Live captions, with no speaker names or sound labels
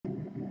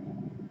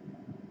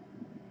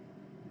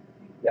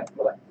Yeah,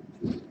 bye-bye.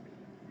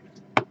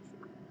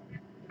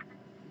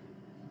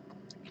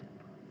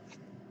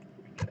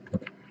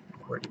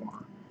 Where do you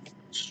want?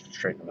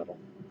 Straight in the middle.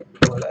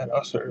 Or that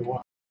us or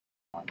what?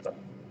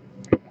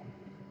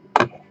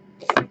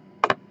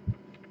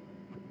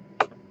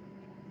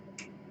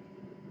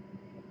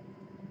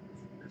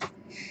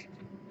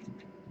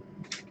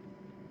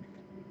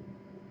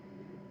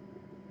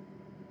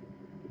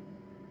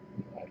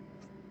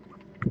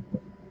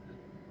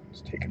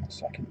 It's taking a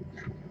second.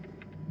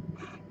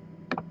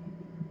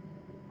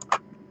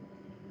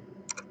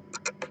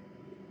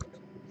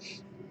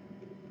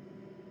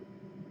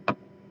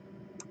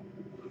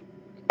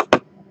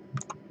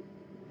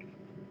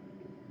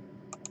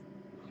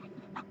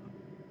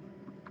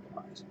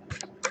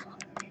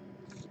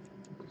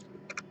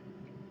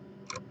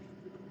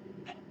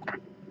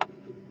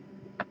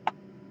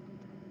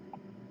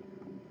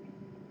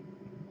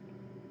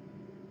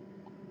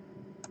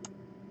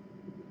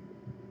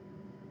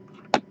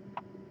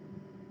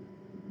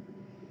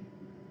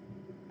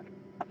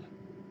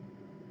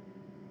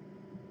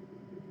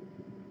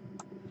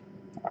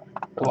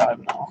 We're live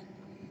now.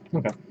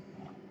 Okay.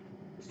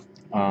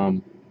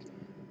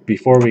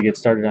 Before we get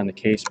started on the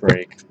case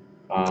break,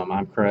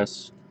 I'm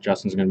Chris.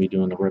 Justin's going to be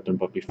doing the ripping,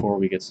 but before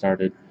we get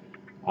started,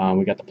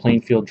 we got the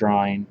Plainfield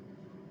drawing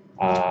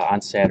on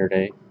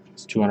Saturday.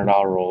 It's $200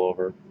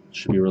 rollover.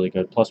 Should be really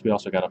good. Plus, we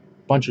also got a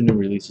bunch of new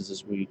releases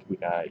this week. We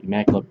got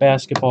Immaculate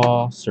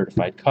Basketball,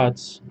 Certified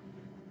Cuts,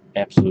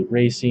 Absolute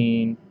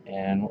Racing,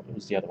 and what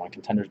was the other one?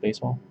 Contenders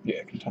Baseball?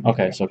 Yeah, Contenders.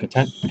 Okay, so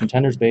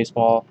Contenders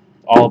Baseball,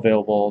 all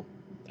available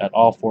at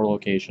all 4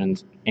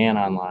 locations and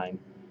online.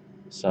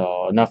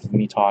 So enough of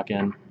me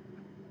talking.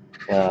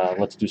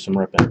 Let's do some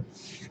ripping.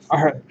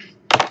 All right.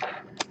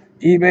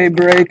 eBay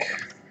break.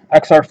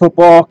 XR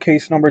football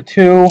case number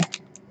 2.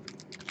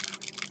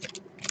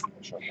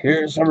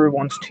 Here's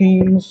everyone's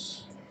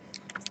teams.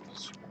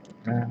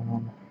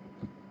 Down.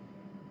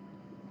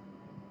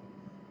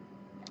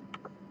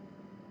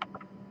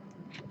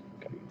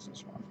 Gotta use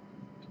this one.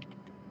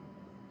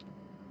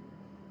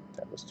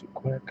 That was too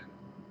quick.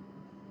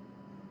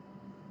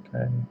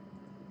 Okay.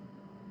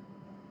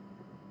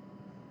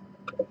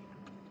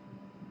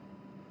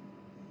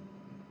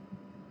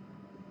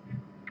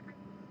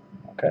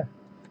 Okay.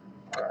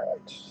 All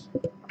right.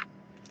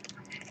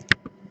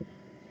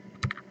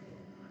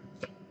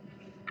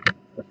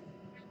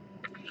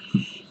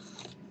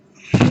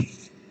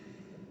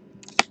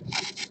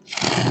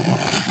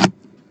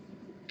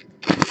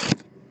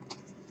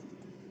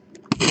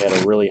 We had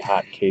a really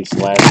hot case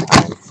last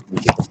time. We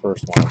did the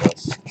first one of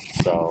this.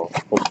 So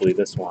hopefully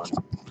this one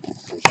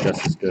is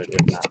just as good,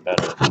 if not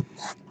better.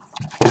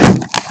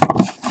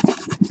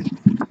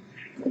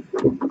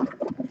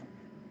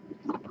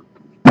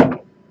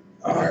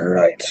 All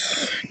right.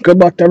 Good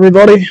luck to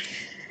everybody.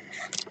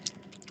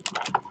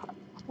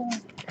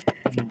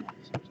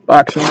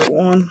 Box number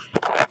 1.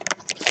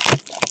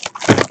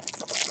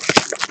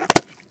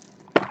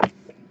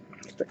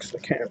 Fix the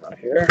camera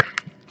here.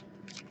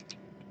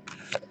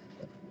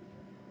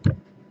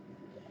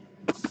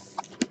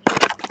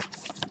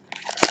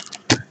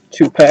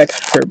 2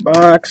 packs per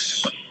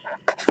box.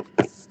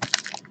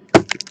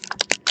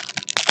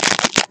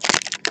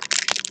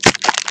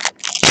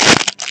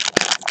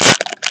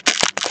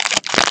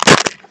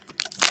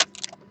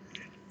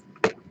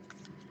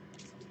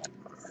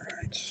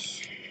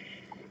 Alright.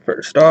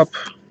 First up,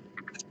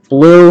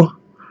 blue,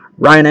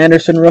 Ryan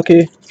Anderson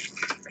rookie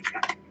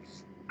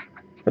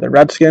for the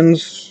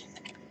Redskins.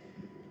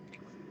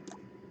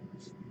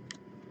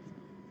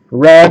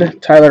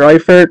 Red, Tyler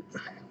Eifert,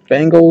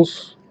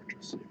 Bengals.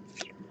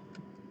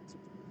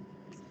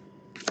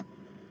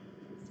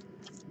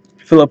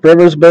 Phillip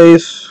Rivers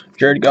base,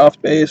 Jared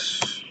Goff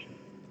base.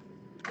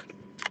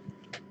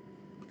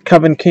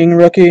 Kevin King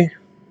rookie,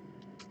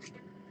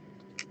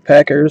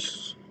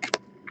 Packers.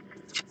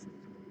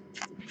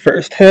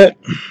 First hit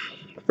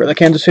for the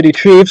Kansas City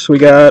Chiefs, we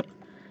got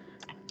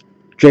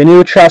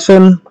Janu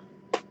Chesson,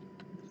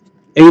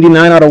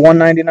 89 out of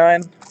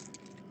 199.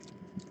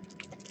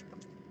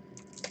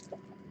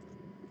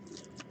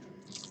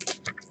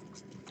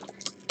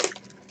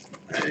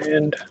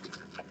 And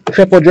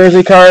triple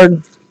jersey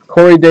card,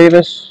 Corey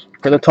Davis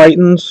for the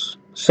Titans,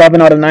 7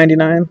 out of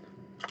 99.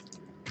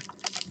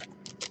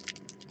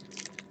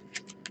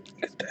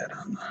 Get that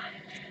on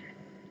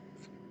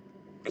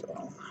the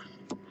go.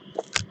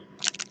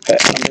 Pack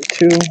number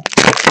 2.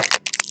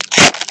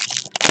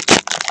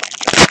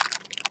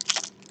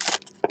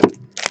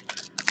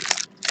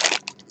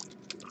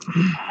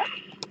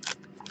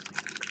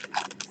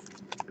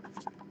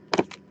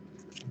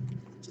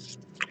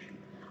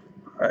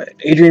 All right,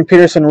 Adrian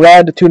Peterson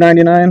red to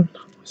 299,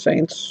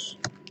 Saints.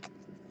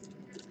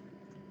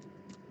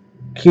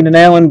 Keenan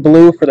Allen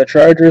blue for the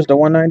Chargers to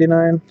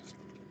 199.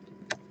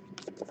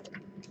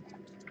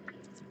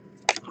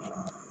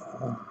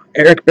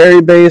 Eric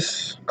Berry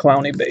base,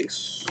 Clowney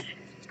base.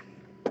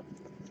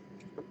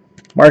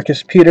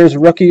 Marcus Peters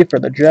rookie for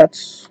the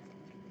Jets.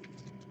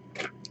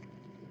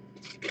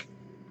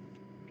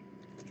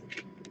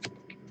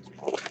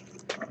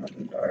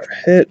 And our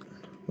hit,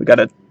 We got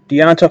a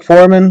Deonta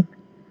Foreman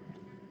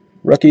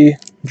rookie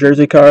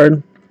jersey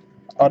card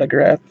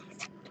autograph.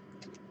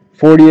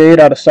 48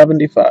 out of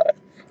 75.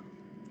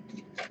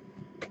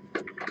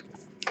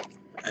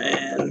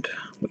 And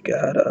we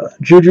got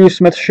Juju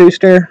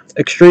Smith-Schuster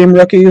Extreme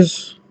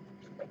Rookies.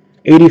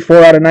 84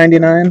 out of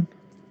 99.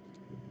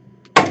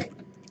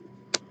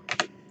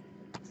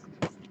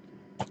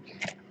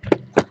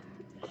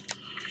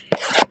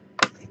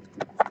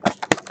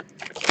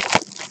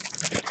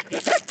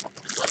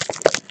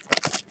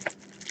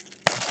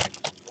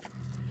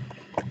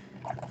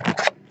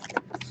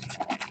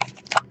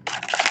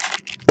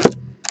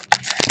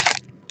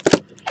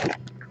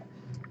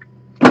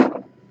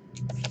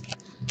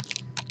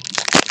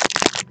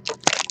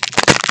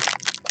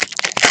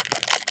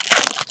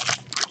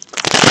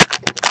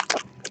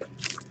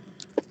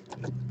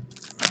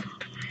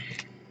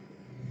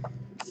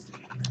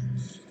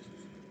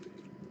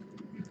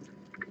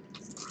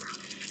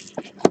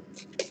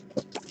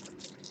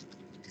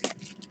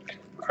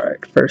 All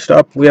right, first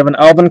up, we have an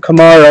Alvin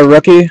Kamara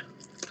rookie.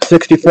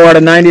 64 out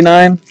of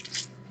 99.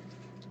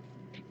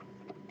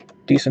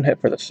 Decent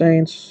hit for the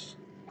Saints.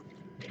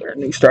 Their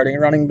new starting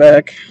running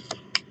back.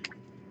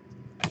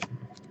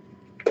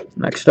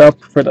 Next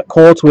up, for the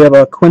Colts, we have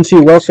a Quincy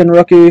Wilson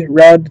rookie,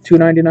 red,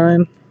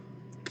 299.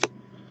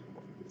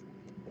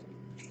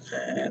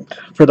 And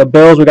for the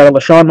Bills, we got a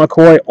LaShawn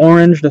McCoy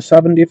orange, to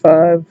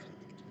 75.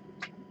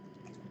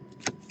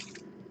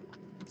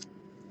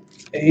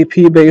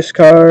 AP base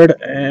card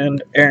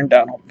and Aaron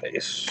Donald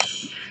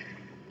base.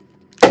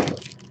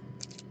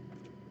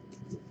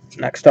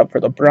 Next up for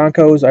the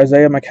Broncos,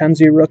 Isaiah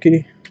McKenzie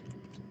rookie.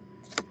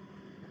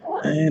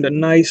 And a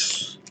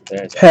nice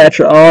patch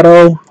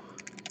auto.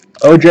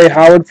 OJ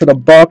Howard for the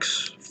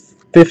Bucks,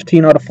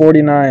 15 out of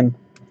 49.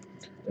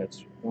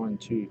 That's 1,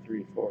 2,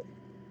 3, 4,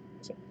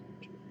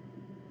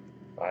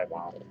 5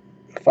 out.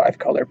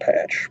 5-color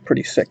patch.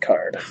 Pretty sick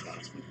card.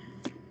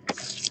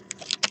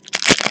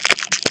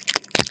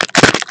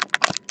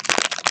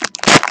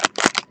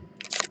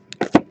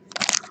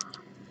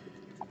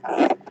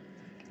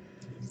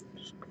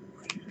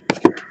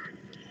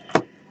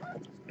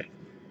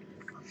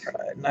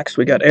 Alright, next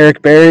we got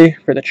Eric Berry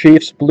for the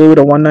Chiefs, blue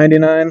to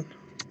 199.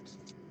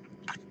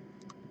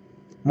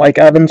 Mike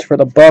Evans for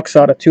the Bucks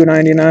out of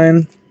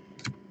 299.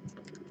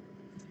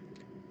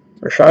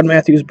 Rashad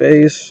Matthews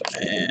base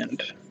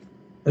and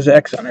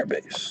Zach Center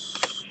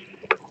base.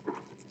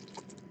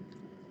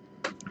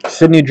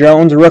 Sidney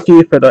Jones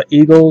rookie for the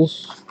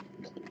Eagles.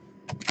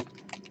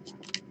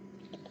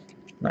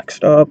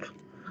 Next up,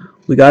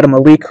 we got a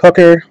Malik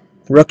Hooker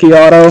rookie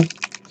auto,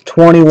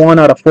 21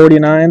 out of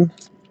 49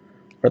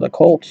 for the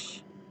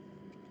Colts.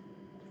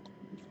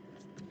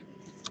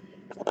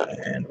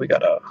 And we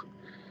got a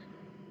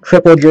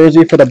triple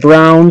jersey for the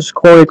Browns,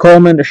 Corey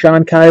Coleman,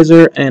 Deshaun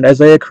Kaiser, and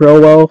Isaiah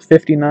Crowell,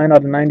 59 out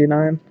of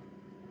 99.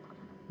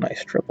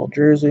 Nice triple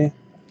jersey.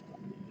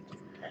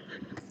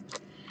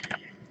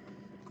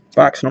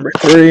 Box number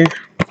 3.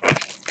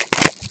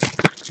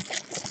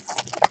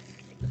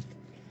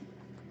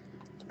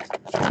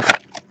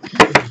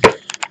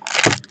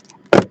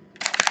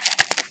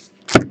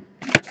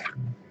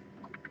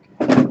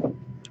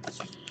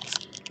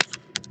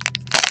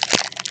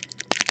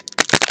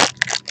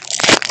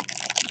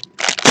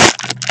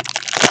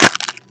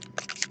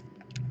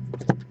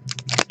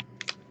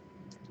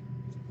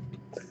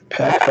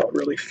 Pack felt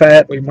really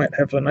fat. We might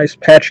have a nice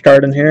patch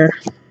card in here.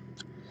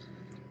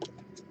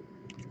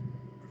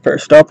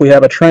 First up, we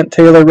have a Trent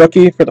Taylor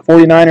rookie for the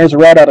 49ers,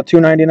 red out of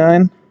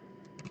 299.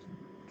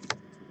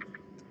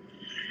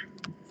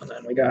 And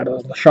then we got a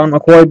LaShawn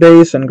McCoy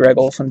base and Greg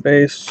Olsen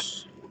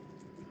base.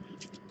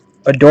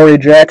 A Dory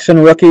Jackson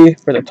rookie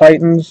for the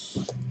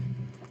Titans.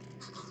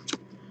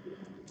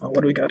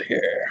 What do we got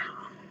here?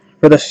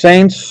 For the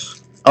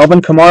Saints,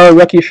 Alvin Kamara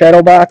rookie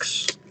shadow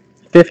box,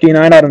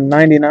 59 out of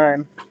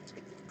 99.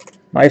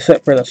 Nice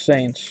hit for the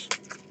Saints.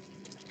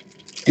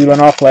 Dude went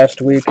off last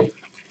week.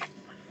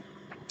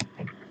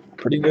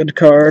 Pretty good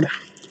card.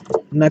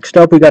 Next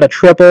up, we got a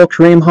triple,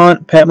 Kareem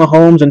Hunt, Pat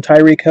Mahomes, and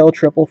Tyreek Hill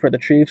triple for the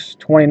Chiefs,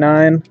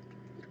 29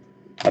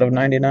 out of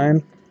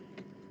 99.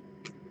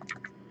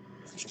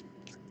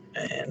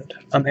 And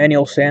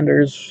Emmanuel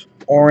Sanders,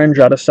 orange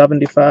out of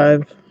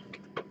 75.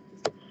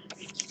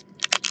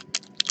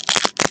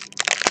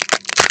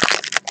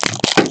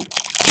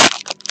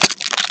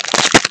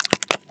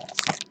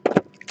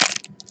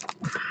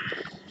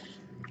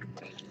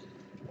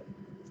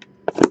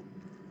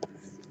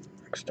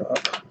 Next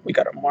up, we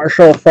got a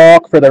Marshall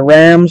Faulk for the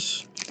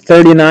Rams,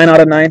 39 out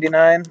of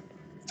 99.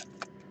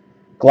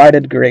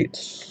 Glided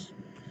Greats.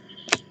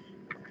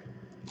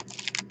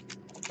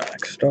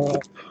 Next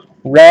up,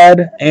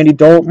 red, Andy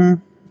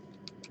Dalton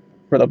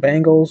for the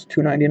Bengals,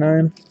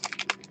 299.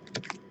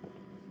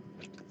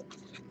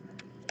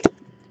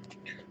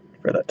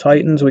 For the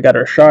Titans, we got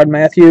Rashad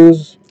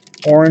Matthews,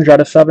 orange out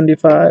of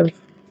 75.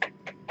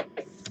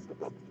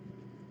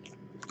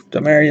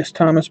 Demarius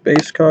Thomas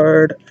base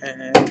card,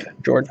 and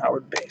Jordan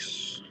Howard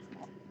base.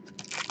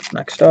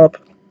 Next up,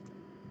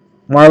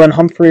 Marlon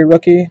Humphrey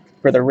rookie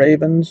for the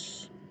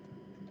Ravens.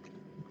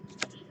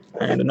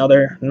 And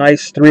another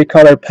nice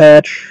 3-color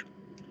patch.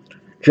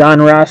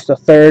 John Ross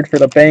III for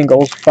the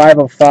Bengals, 5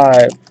 of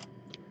 5.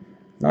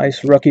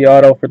 Nice rookie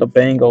auto for the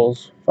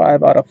Bengals,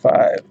 5 out of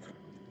 5.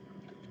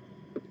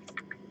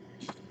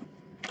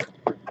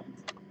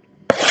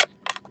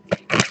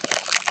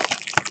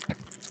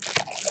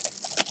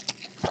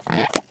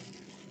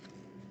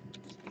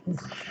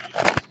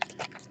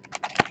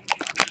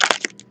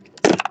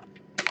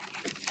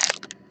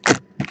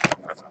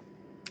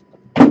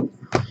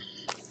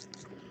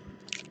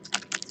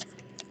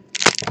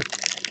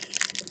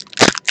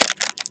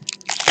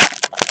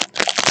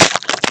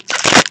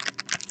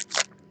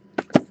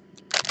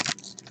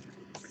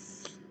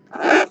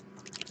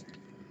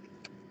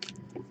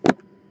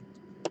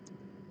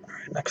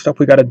 Next up,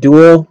 we got a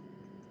dual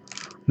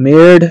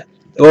mirrored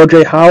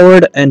O.J.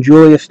 Howard and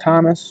Julius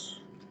Thomas.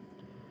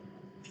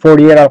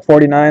 48 out of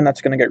 49.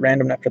 That's going to get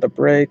random after the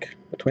break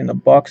between the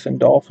Bucks and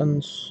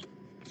Dolphins.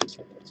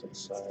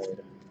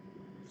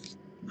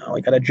 Now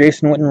we got a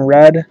Jason Witten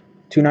red,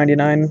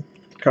 299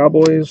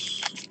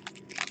 Cowboys.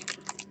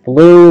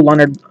 Blue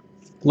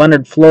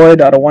Leonard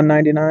Floyd out of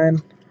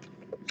 199.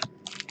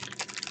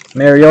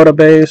 Mariota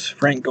base,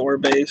 Frank Gore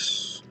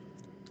base.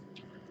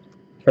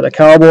 For the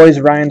Cowboys,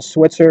 Ryan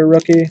Switzer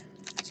rookie.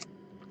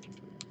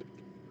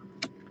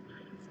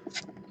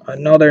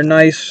 Another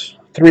nice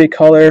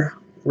 3-color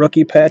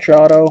rookie patch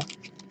auto.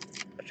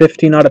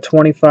 15 out of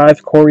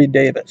 25, Corey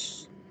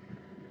Davis.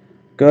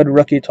 Good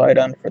rookie tight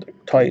end for the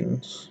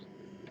Titans.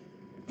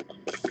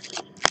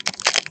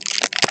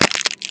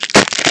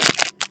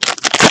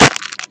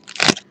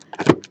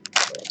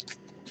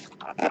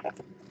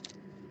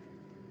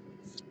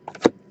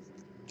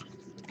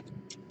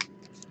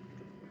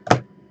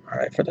 All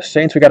right, for the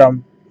Saints, we got a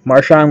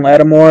Marshawn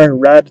Lattimore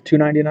red,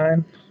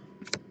 299.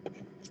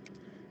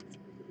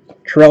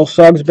 Terrell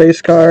Suggs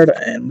base card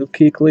and Luke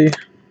Kuechly.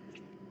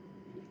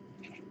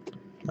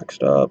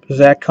 Next up,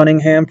 Zach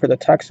Cunningham for the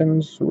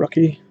Texans,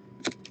 rookie.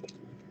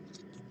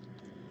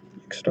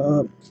 Next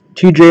up,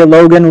 TJ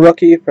Logan,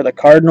 rookie for the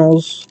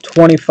Cardinals,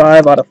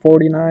 25 out of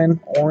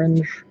 49,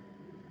 orange.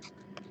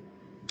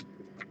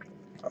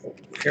 Oh,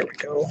 here we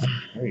go.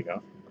 There you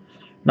go.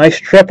 Nice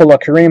triple of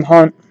Kareem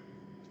Hunt.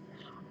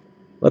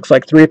 Looks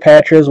like 3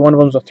 patches. One of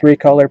them's a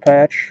 3-color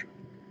patch.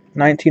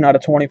 19 out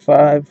of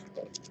 25.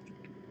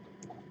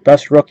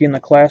 Best rookie in the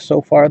class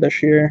so far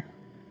this year.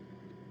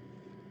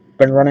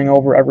 Been running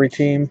over every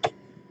team.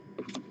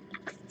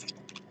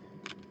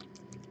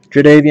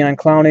 Jadeveon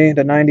Clowney,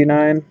 the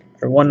 99,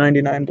 or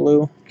 199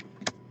 blue.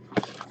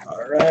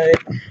 All right,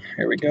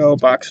 here we go.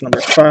 Box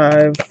number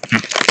 5.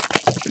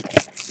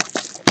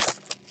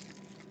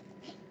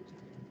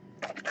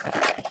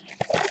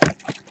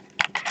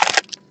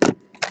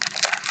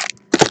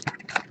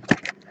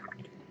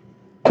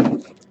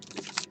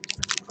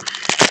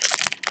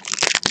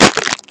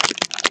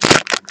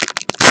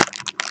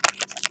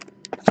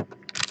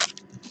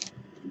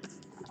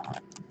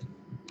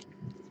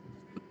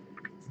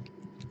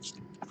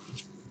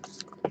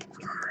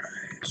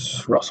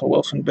 Russell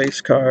Wilson base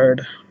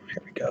card.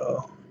 Here we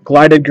go.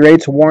 Glided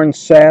Greats, Warren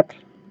Sapp.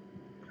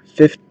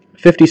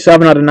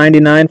 57 out of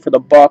 99 for the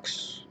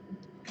Bucks.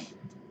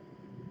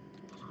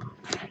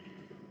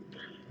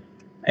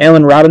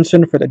 Allen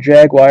Robinson for the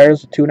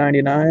Jaguars,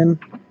 299.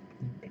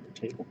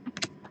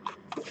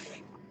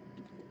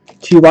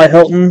 T.Y.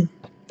 Hilton,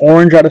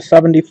 orange out of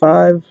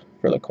 75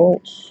 for the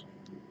Colts.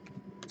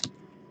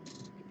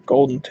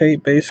 Golden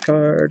Tate base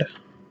card.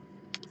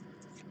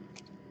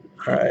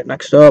 All right,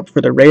 next up for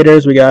the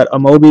Raiders, we got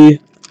Amobi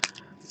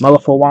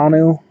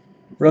Malafawanu,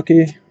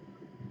 rookie.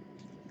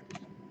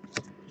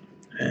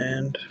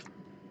 And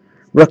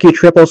rookie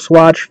triple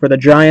swatch for the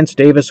Giants,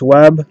 Davis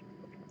Webb.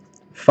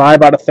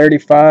 5 out of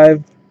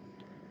 35.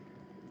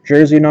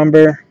 Jersey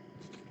number.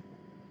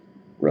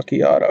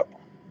 Rookie auto.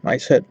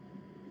 Nice hit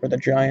for the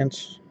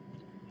Giants.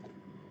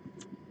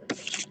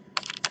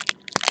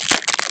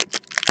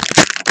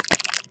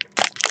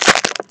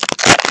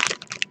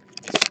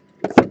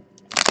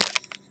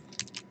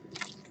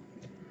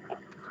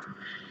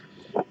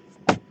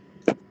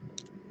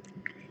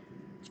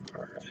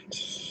 All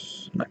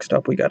right. Next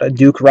up, we got a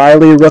Duke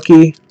Riley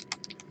rookie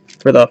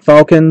for the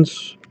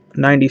Falcons.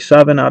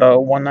 97 out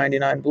of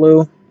 199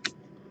 blue.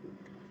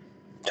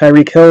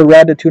 Tyreek Hill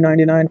red to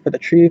 299 for the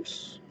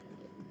Chiefs.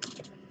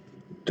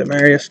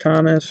 Demaryius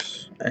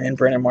Thomas and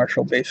Brandon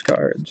Marshall base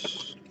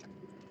cards.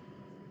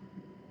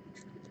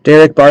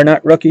 Derek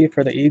Barnett rookie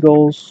for the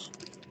Eagles.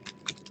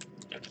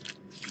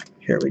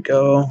 Here we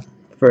go.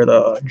 For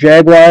the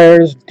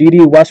Jaguars,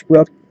 D.D.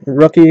 Westbrook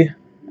rookie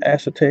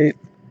acetate.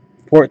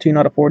 14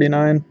 out of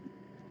 49.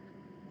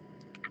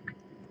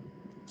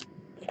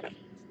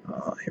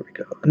 Here we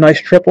go. A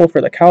nice triple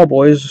for the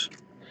Cowboys.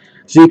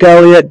 Zeke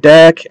Elliott,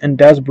 Dak, and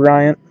Dez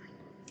Bryant.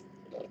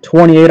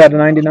 28 out of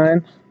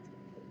 99.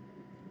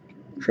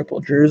 Triple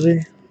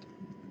jersey.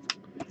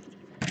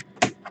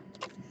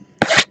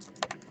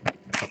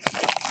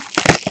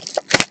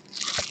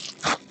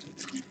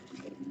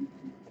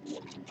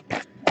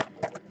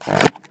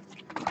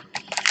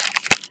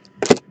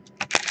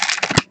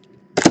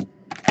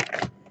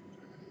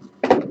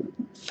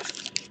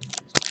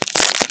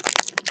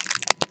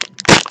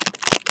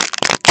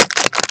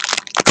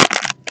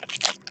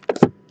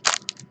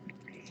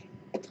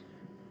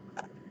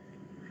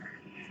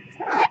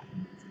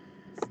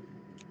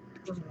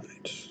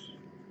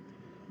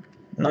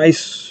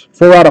 Nice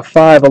 4 out of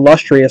 5,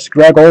 illustrious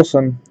Greg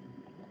Olson.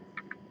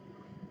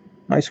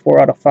 Nice 4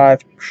 out of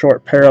 5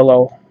 short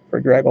parallel for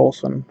Greg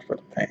Olson for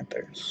the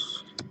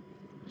Panthers.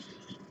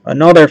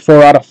 Another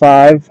 4 out of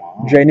 5,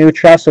 Wow. Janu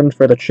Chesson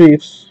for the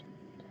Chiefs.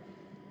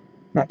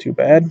 Not too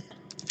bad.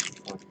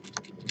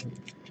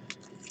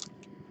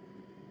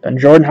 Then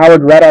Jordan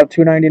Howard red out of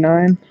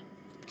 299.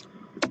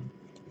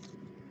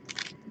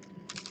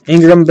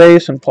 Ingram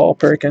base and Paul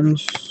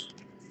Perkins.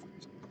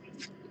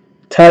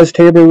 Taz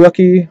Tabor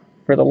rookie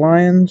for the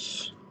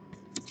Lions.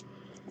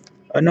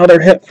 Another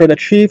hit for the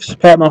Chiefs,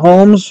 Pat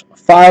Mahomes,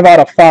 5 out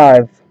of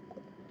 5.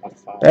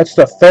 That's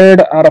the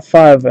 3rd out of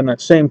 5 in that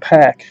same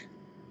pack.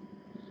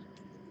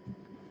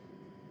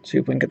 Let's see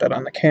if we can get that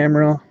on the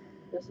camera.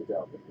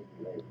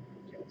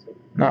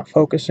 Not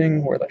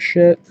focusing, where the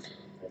shit.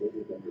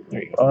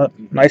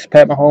 Nice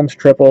Pat Mahomes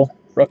triple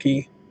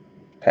rookie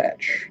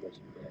patch.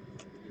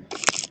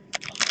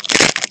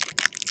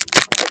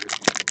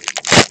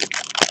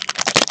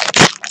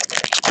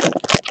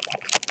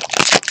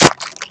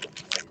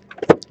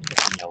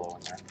 Yellow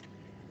in there.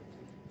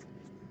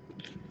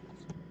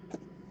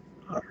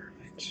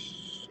 Alright.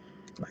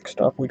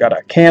 Next up, we got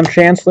a Cam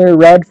Chancellor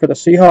red for the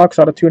Seahawks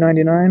out of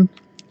 299.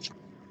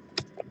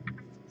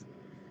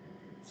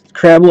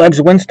 Crab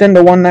Legs Winston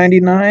to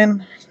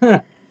 199.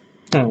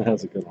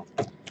 That's a good one.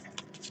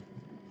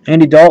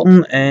 Andy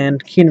Dalton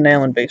and Keenan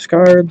Allen base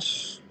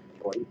cards.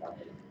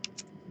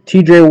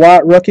 TJ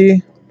Watt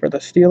rookie for the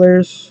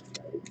Steelers.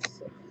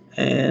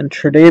 And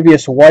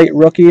Tre'Davious White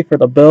rookie for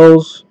the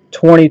Bills.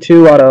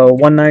 22 out of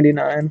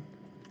 199.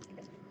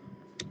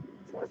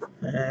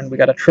 And we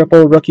got a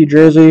triple rookie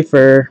jersey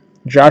for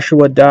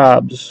Joshua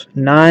Dobbs.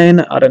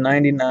 9 out of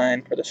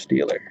 99 for the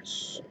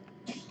Steelers.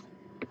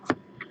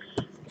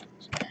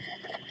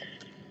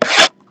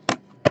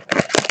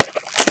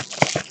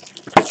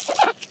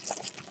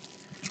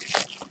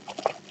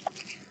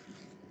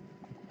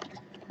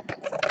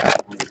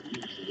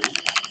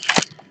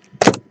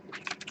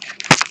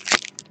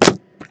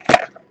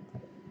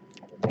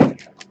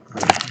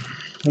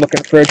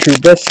 Looking for a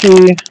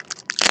Trubisky,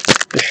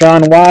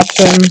 Deshaun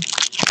Watson.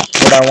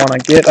 That's what I want to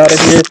get out of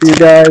here for you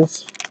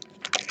guys.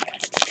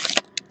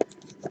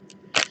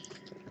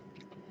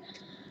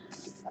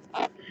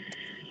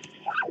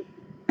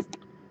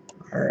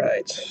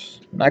 Alright,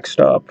 next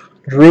up,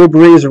 Drew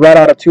Brees red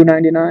out of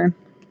 299.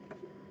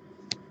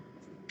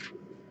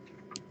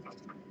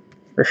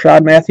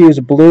 Rashad Matthews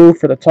blue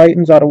for the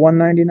Titans out of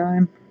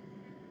 199.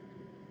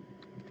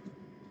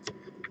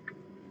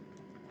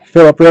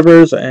 Phillip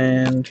Rivers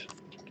and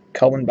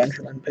Kelvin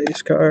Benjamin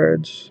base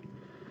cards.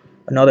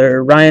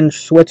 Another Ryan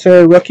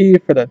Switzer rookie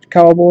for the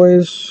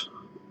Cowboys.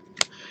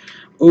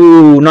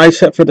 Ooh, nice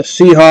hit for the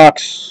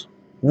Seahawks.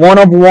 1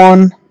 of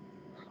 1.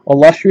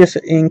 Illustrious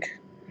Ink.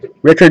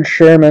 Richard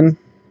Sherman.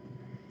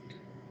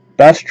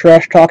 Best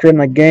trash talker in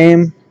the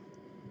game.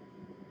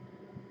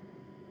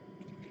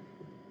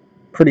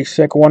 Pretty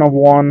sick 1 of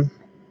 1.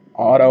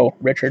 Auto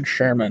Richard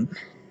Sherman.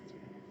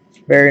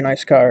 Very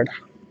nice card.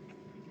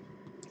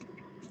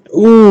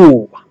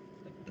 Ooh,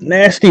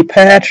 nasty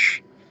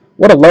patch.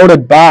 What a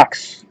loaded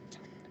box.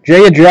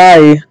 Jay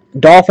Ajayi,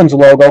 Dolphins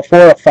logo,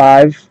 4 of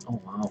 5.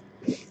 Oh, wow.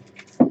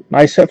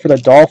 Nice hit for the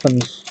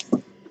Dolphins.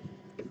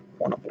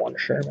 1 of 1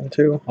 Sherman,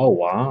 too. Oh,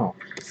 wow.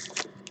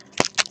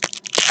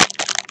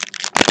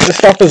 This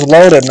stuff is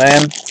loaded,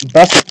 man.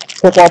 Best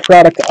football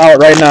product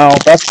out right now.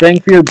 Best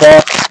bang for your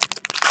buck.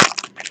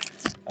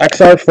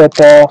 XR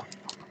football.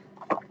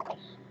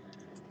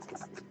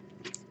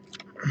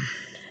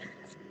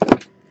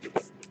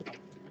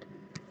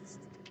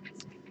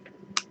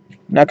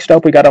 Next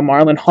up, we got a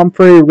Marlon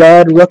Humphrey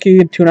red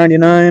rookie,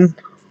 299.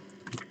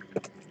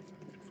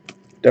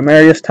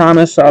 Demarius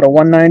Thomas out of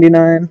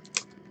 199.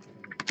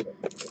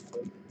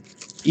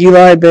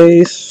 Eli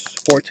base,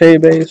 Forte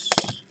base.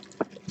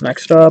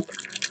 Next up,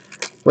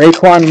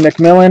 Raekwon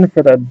McMillan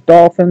for the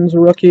Dolphins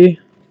rookie.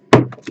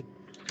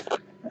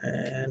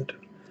 And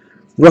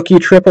rookie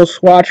triple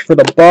swatch for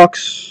the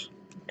Bucks,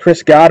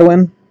 Chris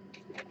Godwin,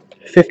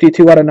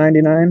 52 out of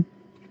 99.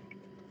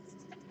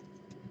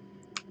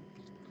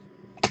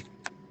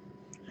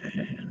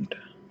 And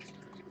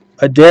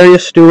a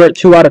Darius Stewart,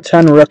 2 out of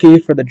 10 rookie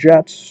for the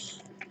Jets.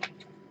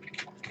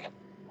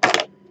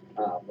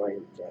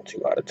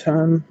 2 out of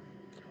 10.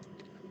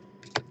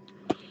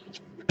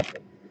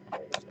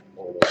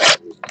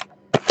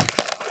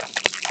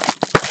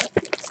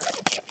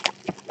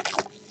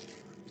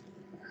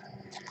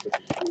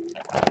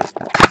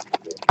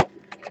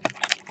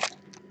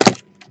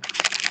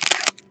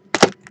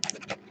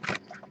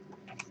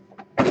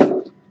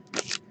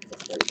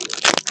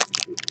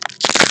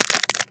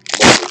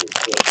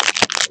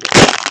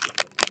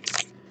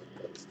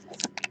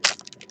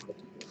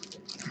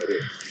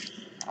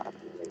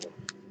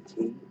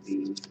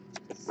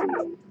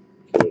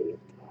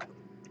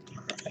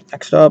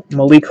 Next up,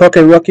 Malik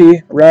Hooker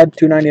rookie, red,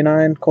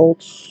 299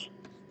 Colts.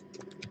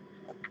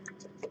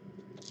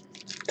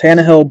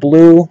 Tannehill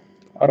blue,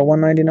 out of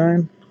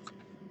 199.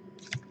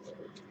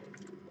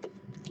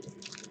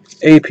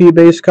 AP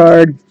base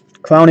card,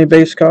 Clowney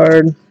base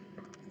card,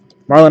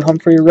 Marlon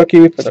Humphrey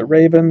rookie for the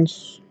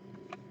Ravens.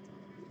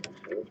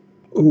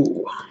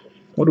 Ooh,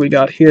 what do we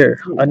got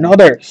here?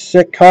 Another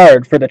sick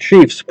card for the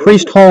Chiefs.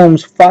 Priest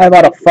Holmes, 5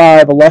 out of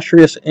 5,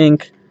 illustrious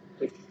ink.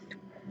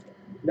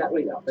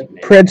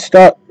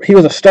 He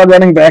was a stud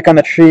running back on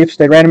the Chiefs.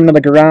 They ran him into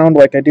the ground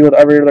like they do with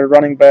every other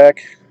running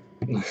back.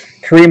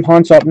 Kareem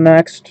Hunt's up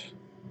next.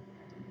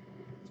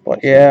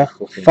 But yeah,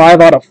 5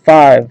 out of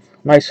 5.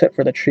 Nice hit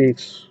for the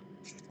Chiefs.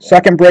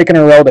 Second break in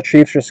a row, the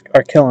Chiefs just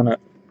are killing it.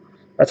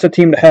 That's a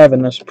team to have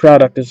in this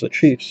product is the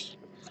Chiefs.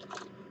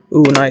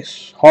 Ooh,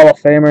 nice. Hall of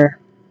Famer,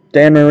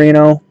 Dan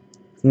Marino.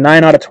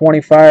 9 out of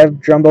 25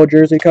 jumbo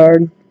jersey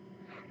card.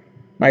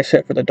 Nice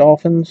hit for the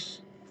Dolphins.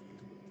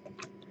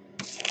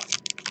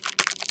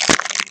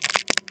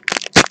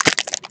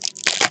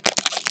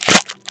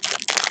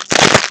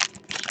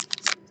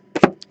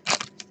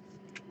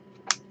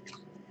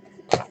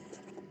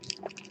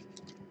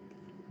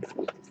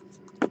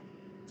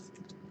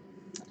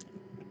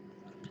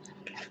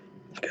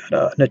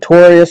 Got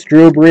Notorious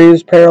Drew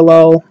Brees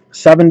parallel,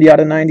 70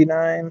 out of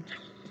 99.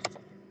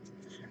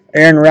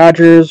 Aaron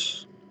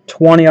Rodgers,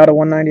 20 out of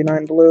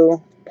 199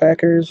 blue,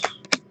 Packers.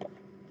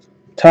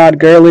 Todd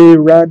Gurley,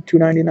 red,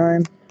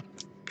 299.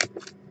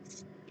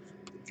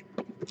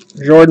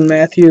 Jordan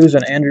Matthews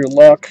and Andrew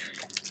Luck.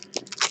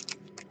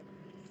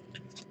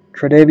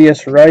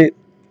 Tre'Davious Wright,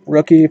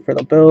 rookie for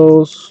the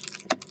Bills.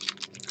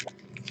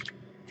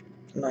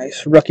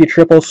 Nice rookie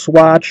triple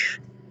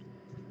swatch.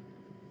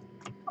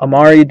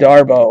 Amari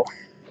Darbo,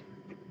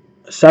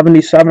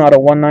 77 out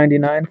of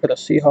 199 for the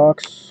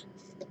Seahawks.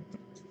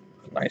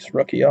 Nice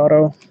rookie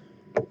auto.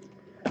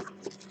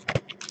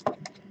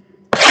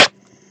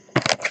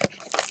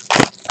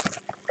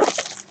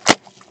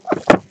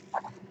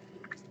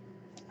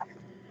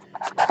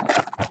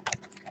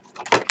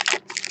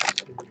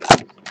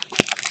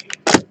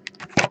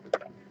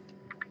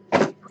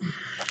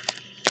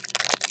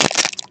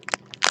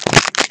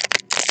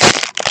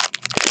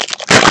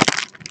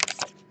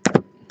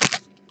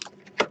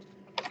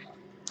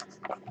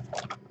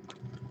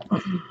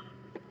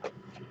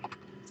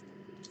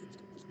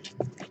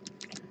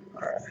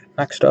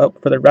 Next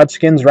up for the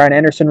Redskins, Ryan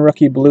Anderson,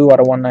 rookie blue out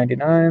of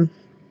 199.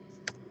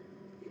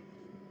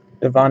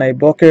 Devontae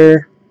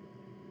Booker,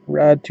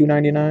 red,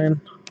 299.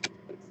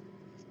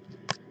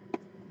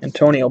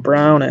 Antonio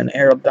Brown and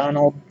Aaron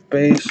Donald,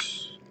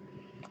 base.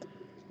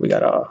 We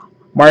got a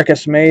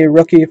Marcus May,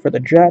 rookie for the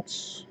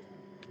Jets.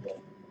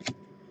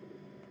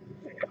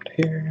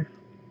 Here.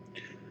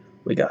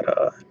 We got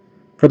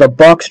for the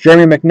Bucks,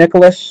 Jeremy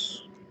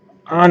McNicholas,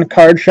 on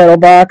card shadow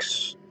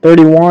box,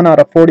 31 out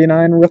of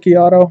 49 rookie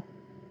auto.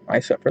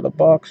 Nice hit for the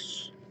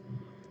Bucks.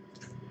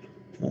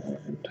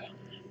 And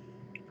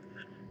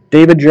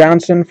David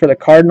Johnson for the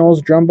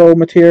Cardinals, jumbo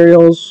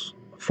materials,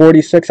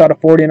 46 out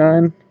of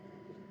 49.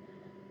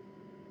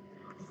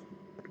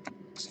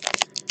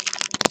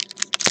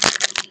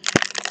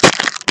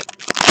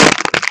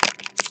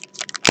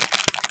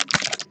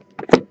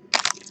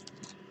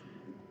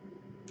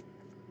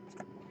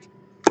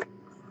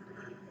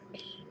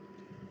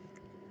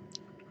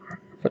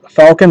 For the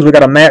Falcons, we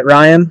got a Matt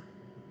Ryan,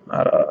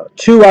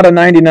 2 out of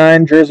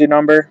 99 jersey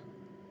number.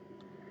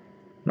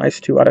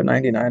 Nice 2 out of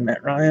 99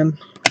 Matt Ryan.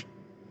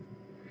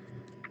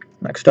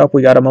 Next up,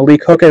 we got a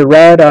Malik Hooker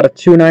red out of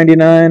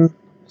 299.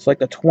 It's like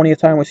the 20th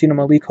time we've seen a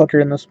Malik Hooker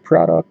in this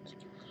product.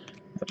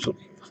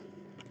 Absolutely.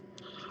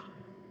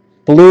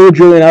 Blue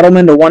Julian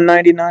Edelman to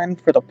 199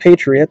 for the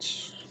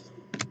Patriots.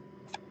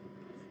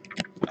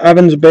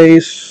 Evans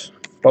base,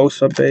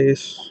 Bosa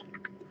base.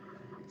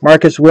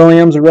 Marcus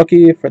Williams,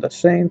 rookie for the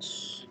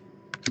Saints.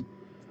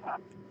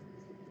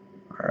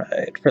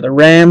 Alright, for the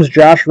Rams,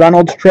 Josh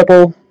Reynolds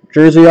triple,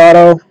 jersey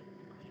auto,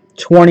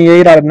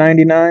 28 out of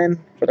 99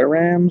 for the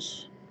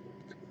Rams.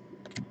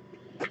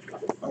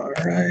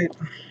 Alright.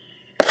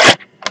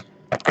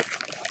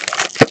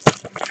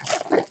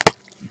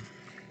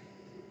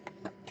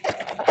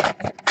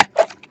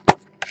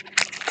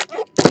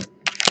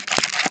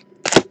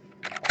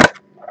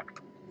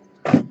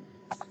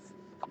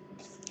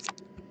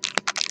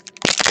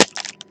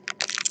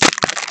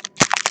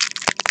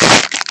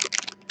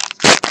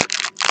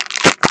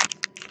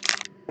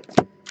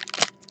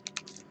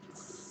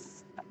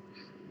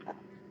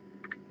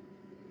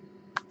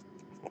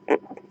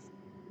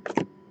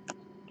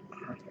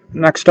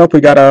 Next up, we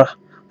got a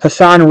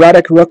Hassan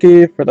Reddick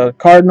rookie for the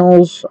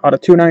Cardinals out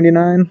of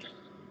 299.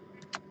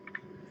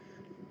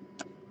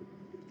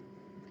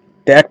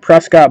 Dak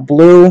Prescott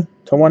blue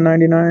to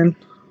 199.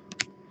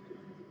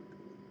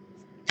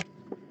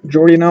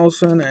 Jordy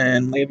Nelson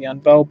and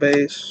Le'Veon Bell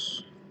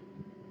base.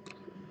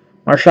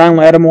 Marshawn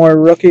Lattimore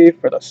rookie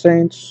for the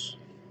Saints.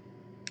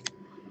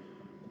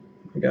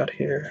 We got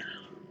here.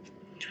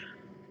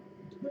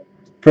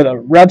 For the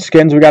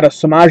Redskins, we got a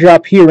Samaje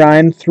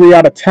Perine, 3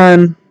 out of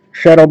 10.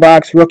 Shadow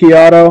box rookie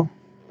auto.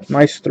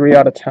 Nice 3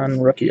 out of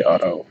 10 rookie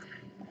auto.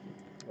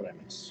 What I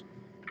miss?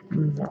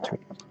 Not too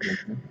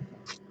much.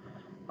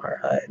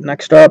 Alright,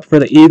 next up for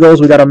the Eagles,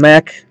 we got a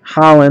Mac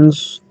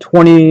Hollins,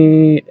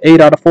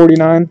 28 out of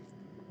 49.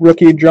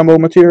 Rookie jumbo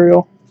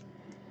material.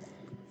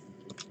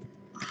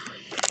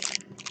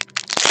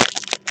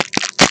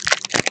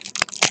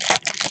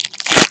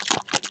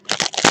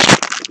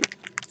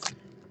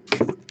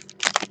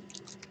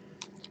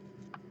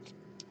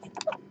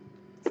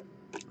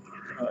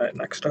 All right,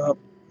 next up.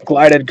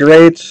 Glided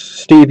Greats,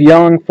 Steve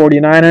Young,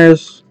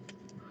 49ers,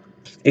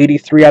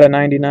 83 out of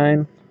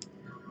 99.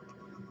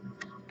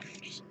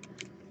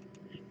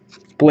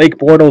 Blake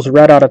Bortles,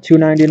 red out of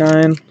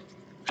 299.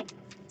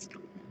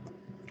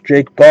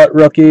 Jake Butt,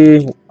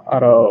 rookie,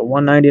 out of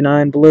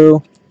 199,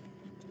 blue.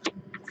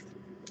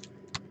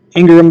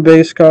 Ingram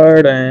base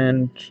card,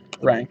 and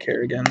Ryan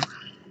Kerrigan.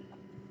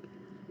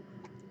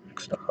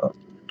 Next up.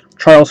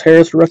 Charles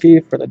Harris, rookie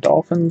for the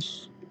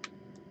Dolphins.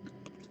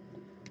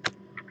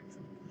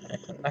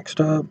 And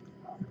next up,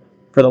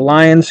 for the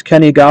Lions,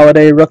 Kenny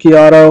Galladay, rookie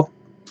auto,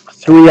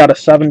 3 out of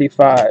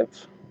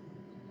 75.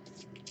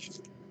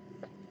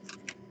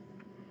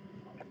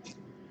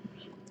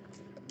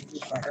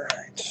 All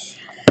right.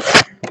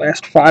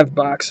 Last 5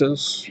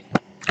 boxes.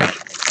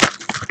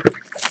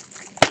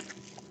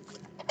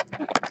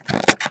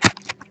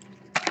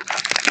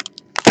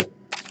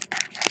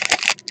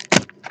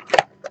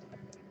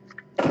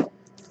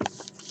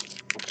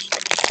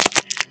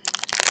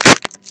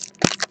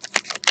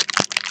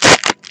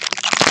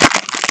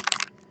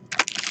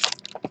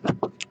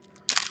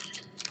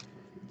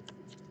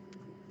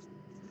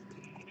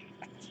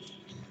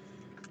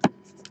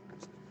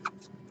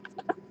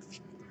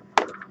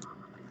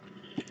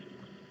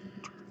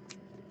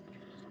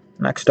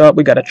 Next up,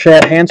 we got a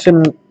Chad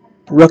Hansen,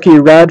 rookie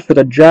red for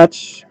the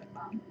Jets,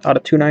 out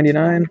of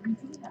 299.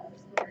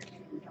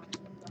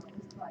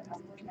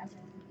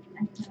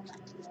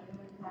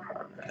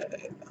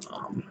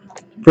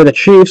 For the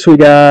Chiefs, we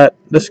got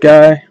this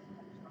guy.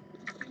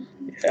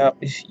 Yep,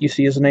 you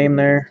see his name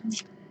there.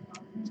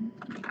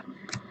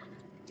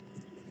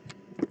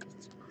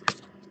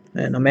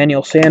 And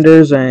Emmanuel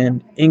Sanders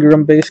and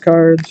Ingram base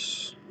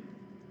cards.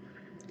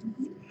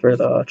 For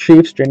the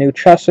Chiefs, Janu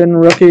Chesson,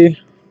 rookie.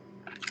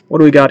 What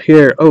do we got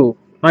here? Oh,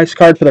 nice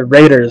card for the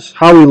Raiders.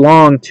 Howie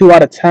Long, 2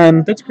 out of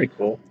 10. That's pretty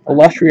cool.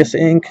 Illustrious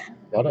ink.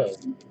 A lot of.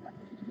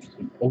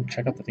 Oh,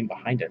 check out the thing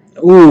behind it.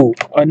 Ooh,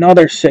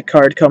 another sick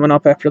card coming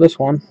up after this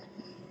one.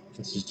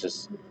 This is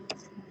just.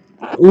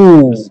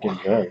 Ooh. This is getting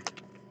good.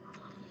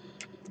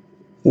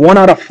 1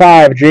 out of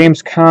 5,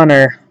 James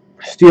Conner.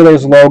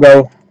 Steelers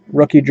logo.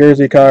 Rookie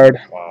jersey card.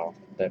 Wow,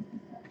 that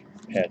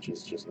patch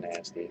is just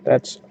nasty.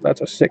 That's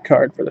a sick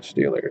card for the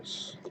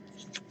Steelers.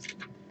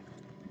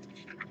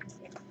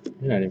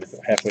 You're not even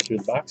halfway through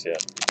the box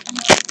yet.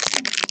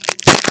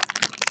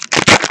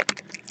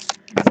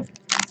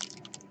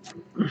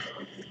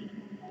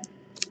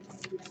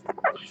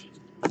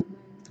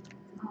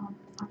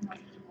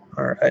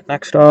 All right,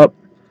 next up,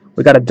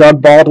 we got a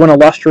Doug Baldwin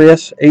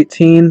Illustrious,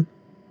 18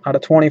 out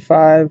of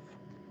 25.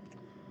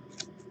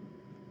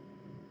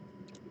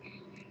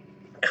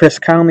 Chris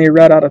Conley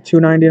red out of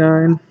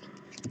 299.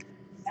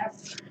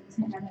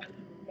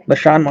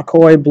 LaShawn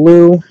McCoy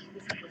blue.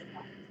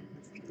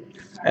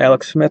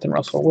 Alex Smith and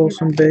Russell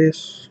Wilson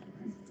base.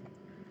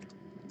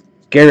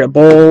 Garrett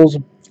Bowles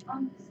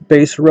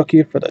base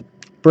rookie for the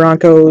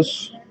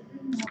Broncos.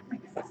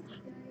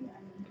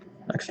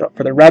 Next up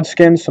for the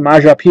Redskins,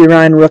 Samaje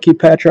Perine rookie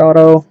patch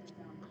auto.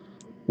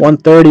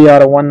 130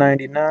 out of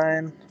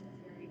 199.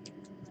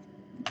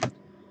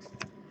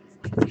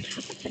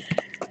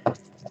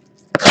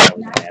 That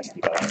was a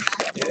nasty box.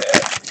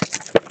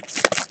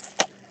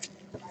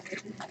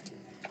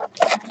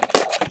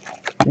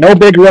 No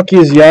big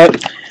rookies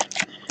yet.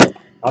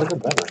 Not a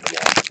good veteran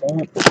yet. Not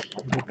a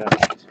good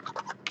veteran.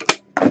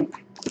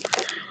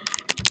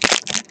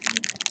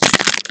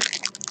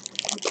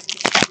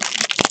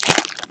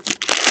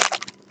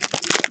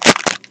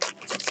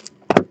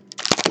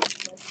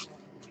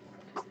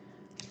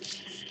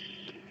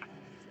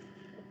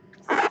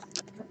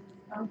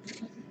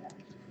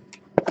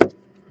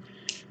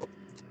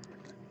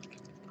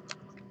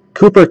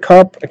 Cooper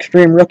Kupp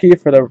Extreme Rookie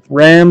for the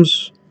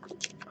Rams.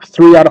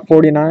 3 out of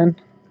 49.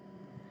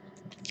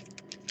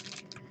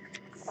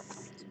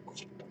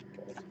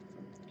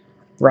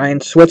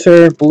 Ryan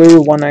Switzer,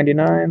 blue,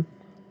 199.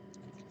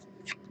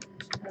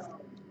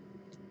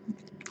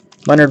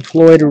 Leonard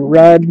Floyd,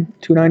 red,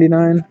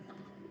 299.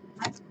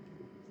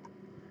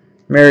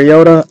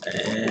 Mariota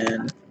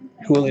and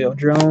Julio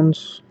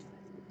Jones.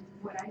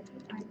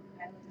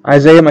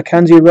 Isaiah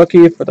McKenzie,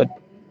 rookie for the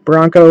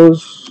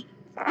Broncos.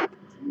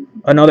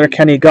 Another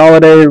Kenny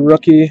Galladay,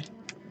 rookie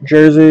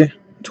jersey,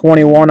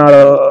 21 out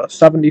of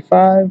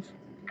 75.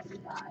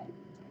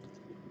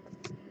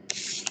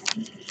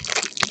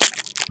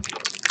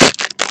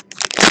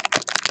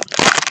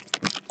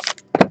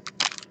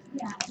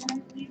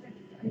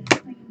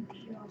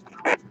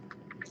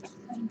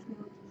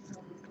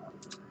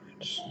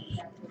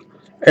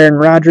 Aaron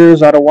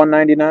Rodgers out of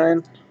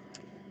 199.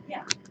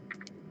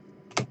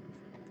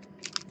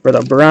 For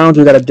the Browns,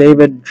 we got a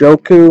David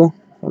Njoku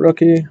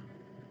rookie,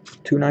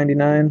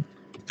 299.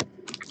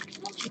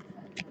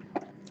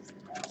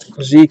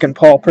 Zeke and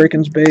Paul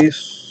Perkins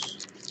base.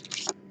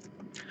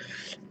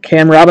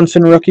 Cam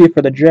Robinson rookie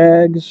for the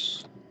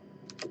Jags.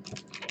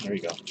 There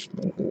you go.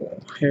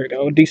 Here we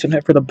go. Decent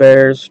hit for the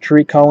Bears.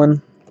 Tariq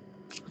Cohen.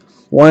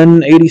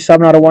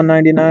 187 out of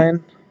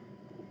 199.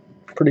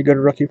 Pretty good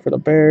rookie for the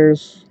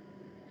Bears.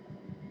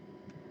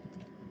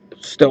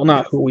 Still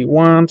not who we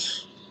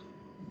want.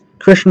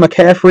 Christian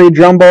McCaffrey,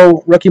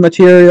 Jumbo, Rookie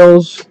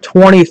Materials,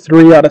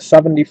 23 out of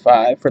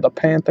 75 for the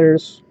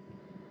Panthers.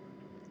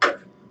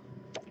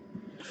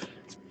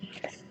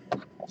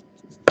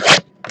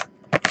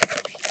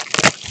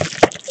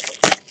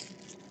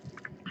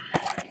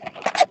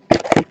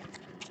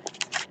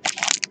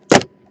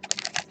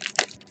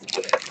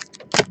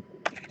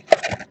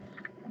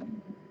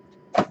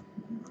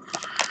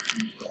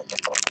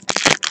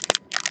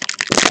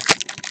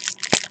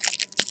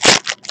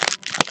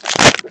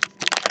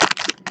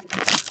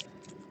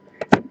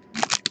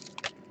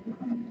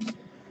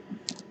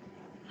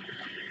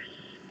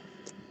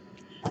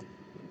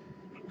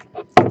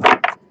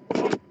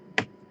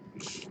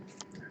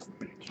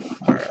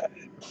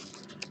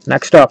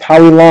 Next up,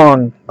 Howie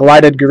Long,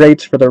 Glided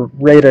Greats for the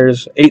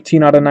Raiders,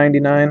 18 out of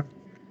 99.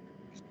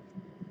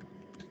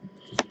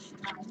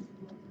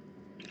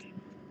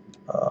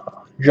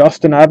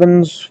 Justin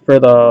Evans for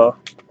the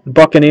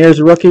Buccaneers,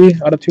 rookie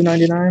out of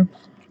 299.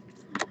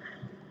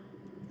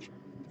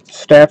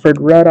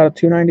 Stafford Red out of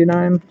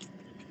 299.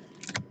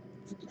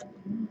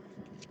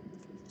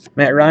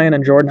 Matt Ryan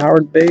and Jordan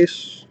Howard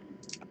base.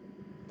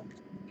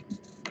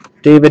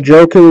 David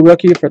Njoku,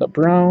 rookie for the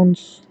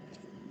Browns.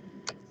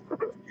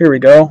 Here we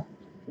go.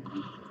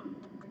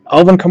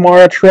 Alvin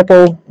Kamara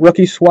triple,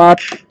 rookie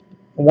swatch,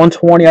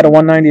 120 out of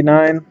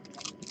 199.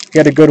 He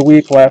had a good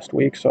week last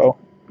week, so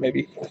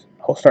maybe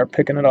he'll start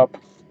picking it up.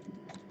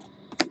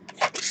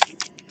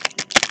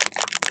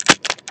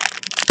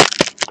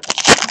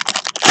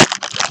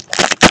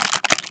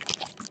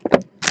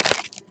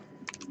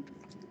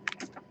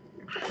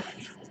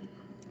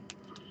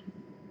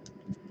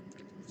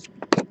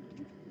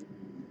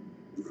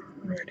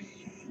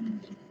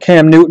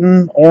 Cam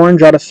Newton,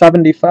 orange out of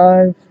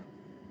 75.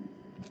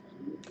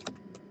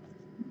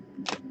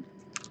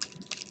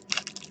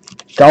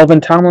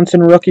 Dalvin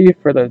Tomlinson, rookie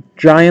for the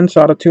Giants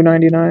out of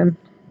 299.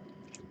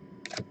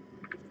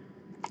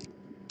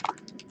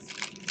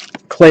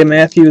 Clay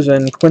Matthews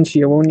and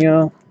Quincy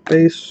Awunya,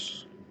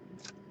 base.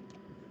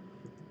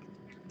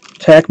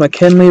 Tack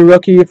McKinley,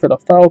 rookie for the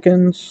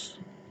Falcons.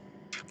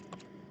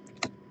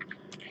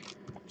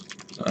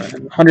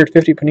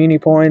 150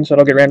 Panini points.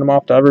 That'll get random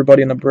off to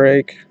everybody in the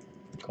break.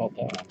 Called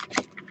that.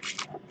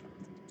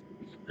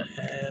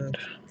 And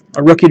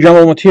a rookie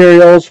jumbo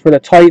materials for the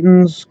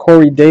Titans.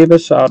 Corey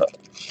Davis out of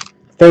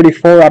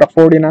 34 out of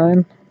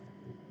 49.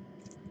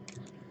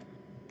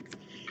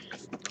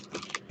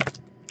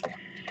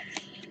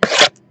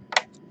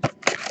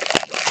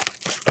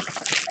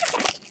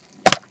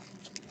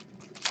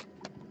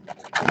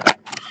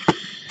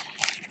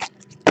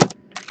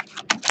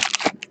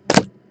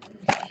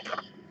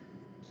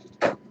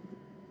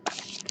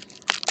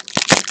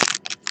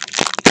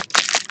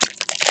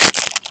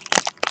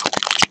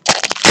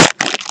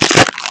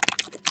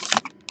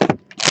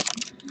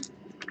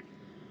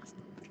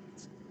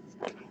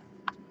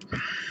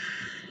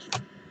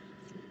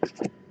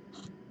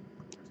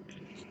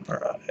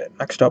 Alright,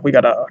 next up we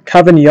got a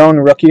Kevin Young,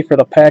 rookie for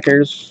the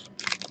Packers.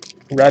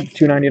 Red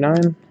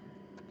 299.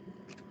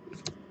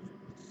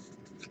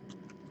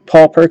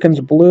 Paul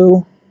Perkins,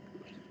 blue.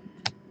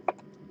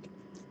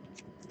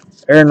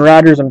 Aaron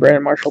Rodgers and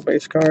Brandon Marshall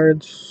base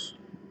cards.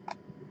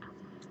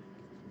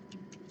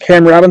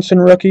 Cam Robinson,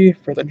 rookie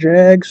for the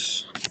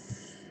Jags.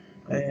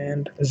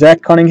 And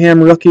Zach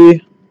Cunningham,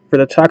 rookie for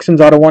the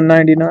Texans out of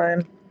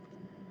 199.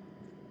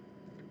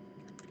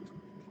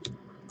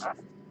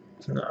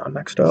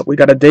 Next up, we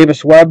got a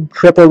Davis Webb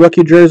triple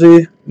rookie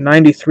jersey,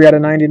 93 out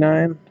of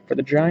 99 for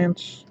the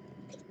Giants.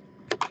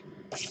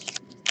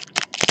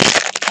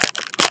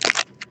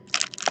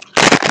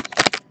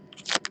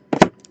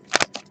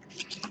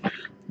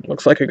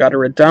 Looks like I got a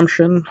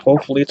redemption.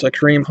 Hopefully it's a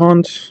Kareem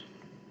Hunt.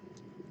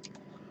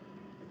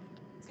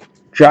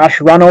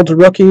 Josh Reynolds,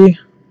 rookie,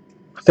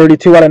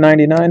 32 out of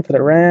 99 for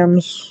the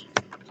Rams.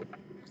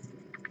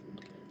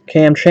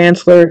 Cam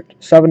Chancellor,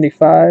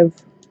 75.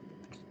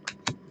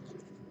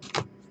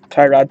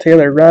 Tyrod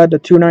Taylor, red, to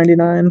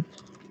 299.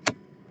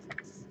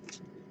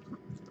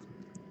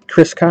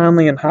 Chris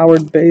Conley and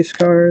Howard base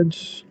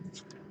cards.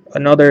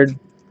 Another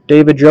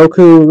David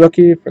Njoku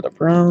rookie for the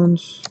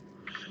Browns.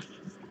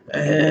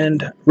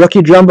 And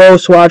rookie jumbo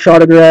swatch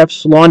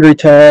autographs, laundry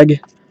tag,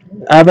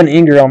 Evan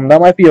Ingram.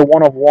 That might be a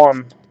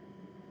 1/1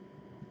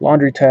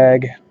 laundry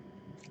tag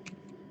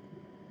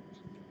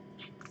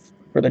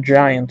for the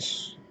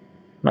Giants.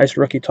 Nice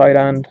rookie tight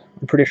end.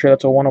 I'm pretty sure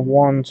that's a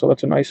 1/1, so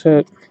that's a nice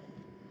hit.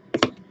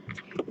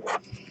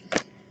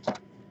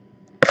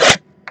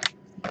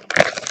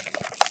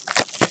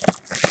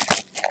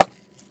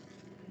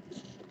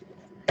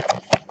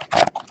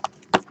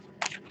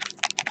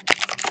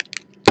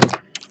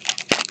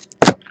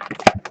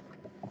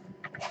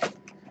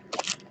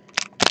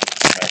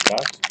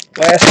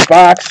 Last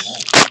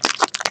box.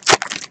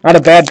 Not a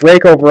bad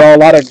break overall. A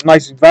lot of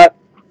nice vet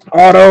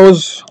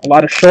autos. A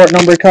lot of short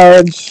number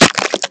cards.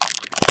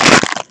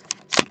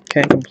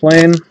 Can't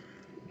complain.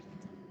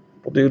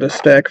 We'll do the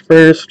stack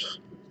first.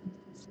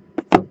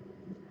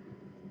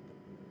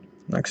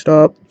 Next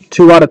up,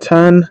 2 out of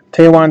 10,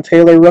 Taywan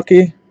Taylor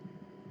rookie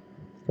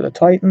for the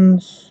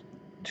Titans.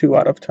 2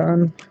 out of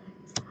 10.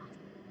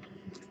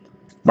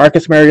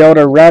 Marcus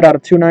Mariota red out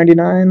of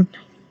 299.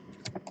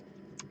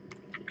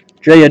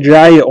 Jay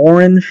Ajayi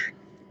orange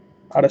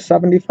out of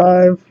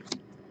 75.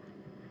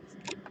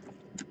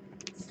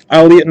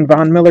 Elliott and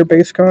Von Miller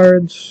base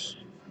cards.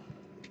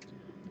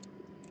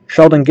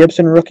 Sheldon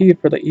Gibson rookie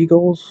for the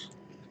Eagles.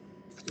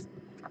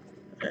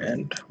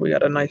 And we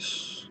got a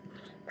nice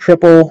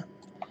triple.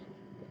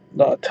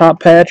 The top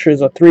patch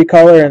is a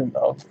 3-color and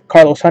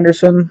Carlos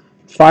Henderson.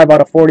 5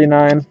 out of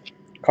 49.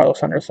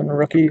 Carlos Henderson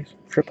rookie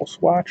triple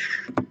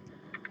swatch.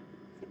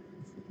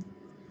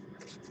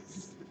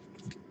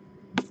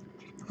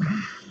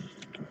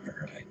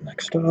 Alright,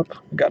 next up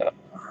we got a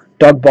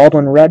Doug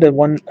Baldwin red at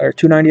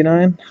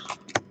 299.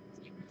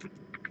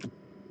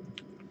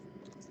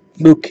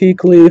 Luke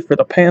Kuechly for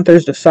the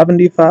Panthers to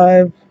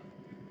 75.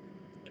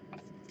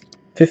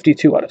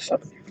 52 out of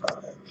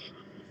 75.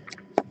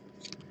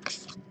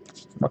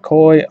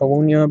 McCoy,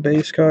 Awunya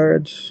base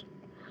cards.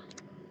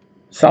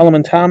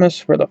 Solomon Thomas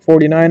for the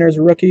 49ers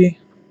rookie.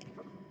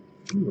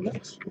 Ooh,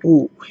 nice.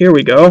 Ooh, here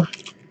we go.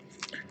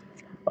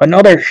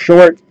 Another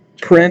short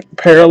print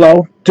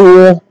parallel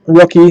dual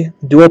rookie,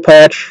 dual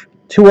patch.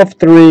 2 of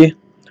 3.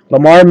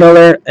 Lamar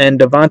Miller and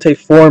Devontae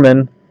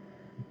Foreman.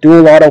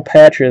 Dual auto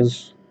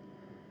patches.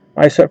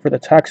 I set for the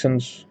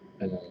Texans.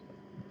 And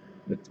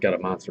it's got a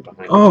monster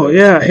behind it. Oh,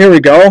 yeah, here we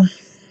go.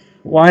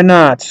 Why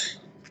not?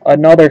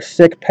 Another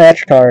sick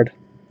patch card.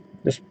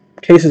 This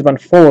case has been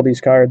full of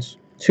these cards.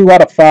 2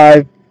 out of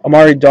 5.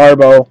 Amari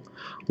Darbo.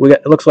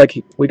 It looks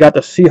like we got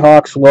the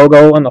Seahawks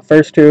logo on the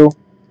first 2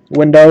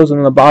 windows, and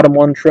then the bottom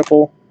one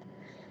triple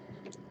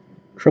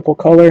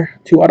color.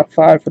 2 out of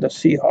 5 for the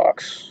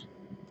Seahawks.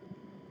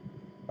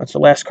 That's the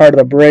last card of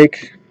the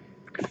break.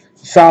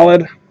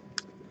 Solid.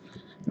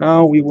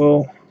 Now we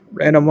will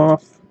random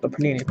off the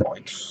Panini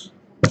points.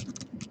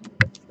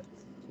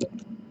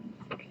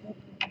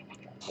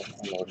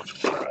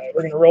 Alright,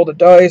 we're going to roll the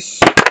dice.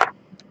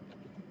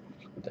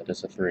 That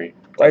is a 3.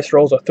 Dice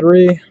rolls a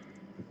 3.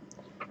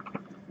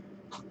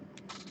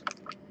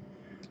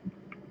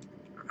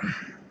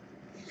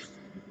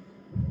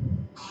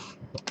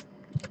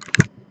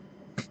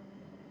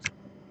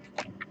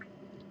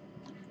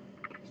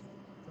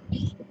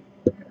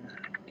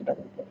 Get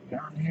everybody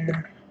on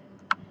here.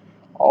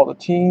 All the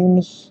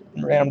teams,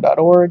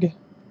 random.org.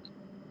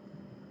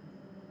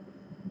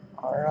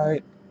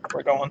 Alright,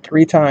 we're going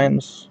 3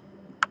 times.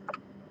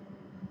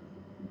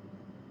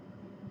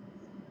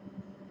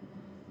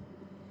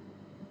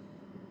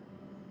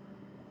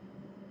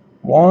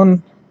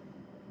 1,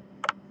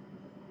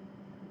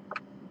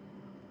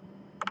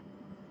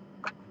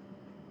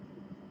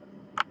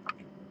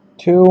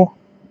 2,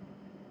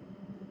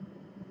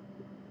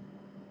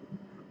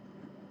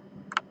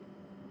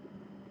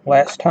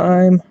 'Last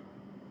time.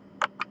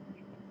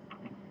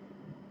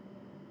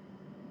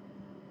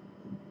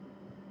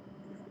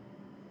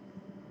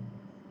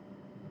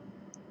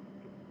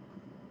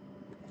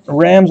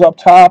 'Rams up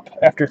top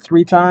after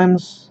 3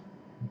 times.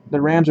 The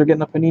Rams are getting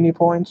the Panini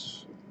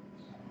points.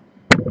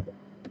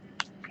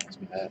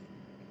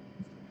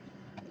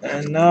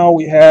 And now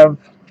we have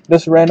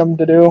this random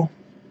to do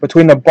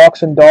between the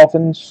Bucks and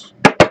Dolphins.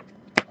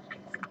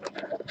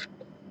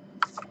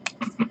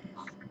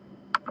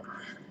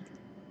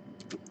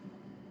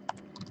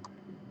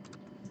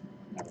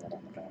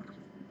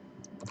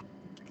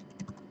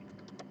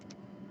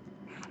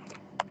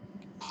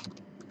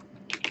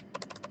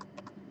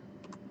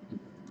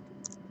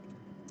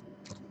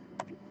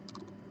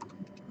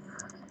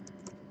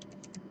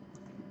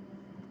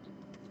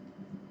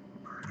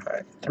 All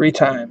right, 3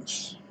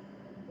 times.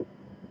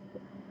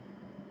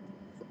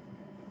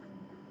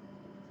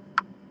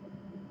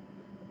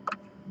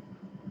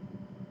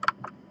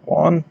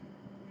 1,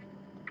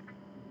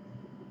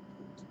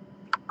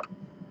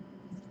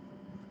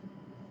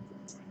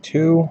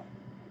 2,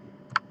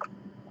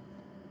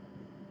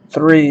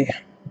 3.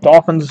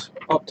 Dolphins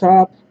up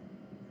top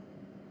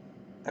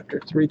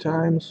after 3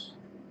 times.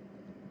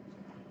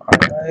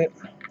 Alright.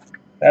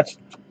 That's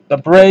the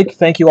break.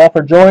 Thank you all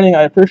for joining.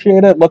 I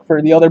appreciate it. Look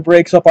for the other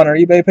breaks up on our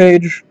eBay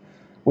page.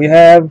 We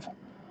have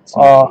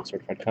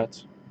certified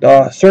cuts.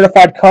 The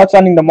certified cuts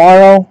ending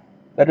tomorrow.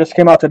 That just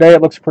came out today.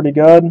 It looks pretty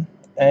good.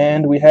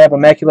 And we have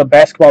Immaculate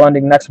Basketball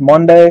ending next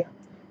Monday.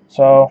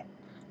 So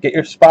get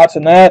your spots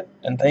in that.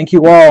 And thank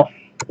you all.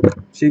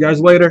 See you guys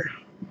later.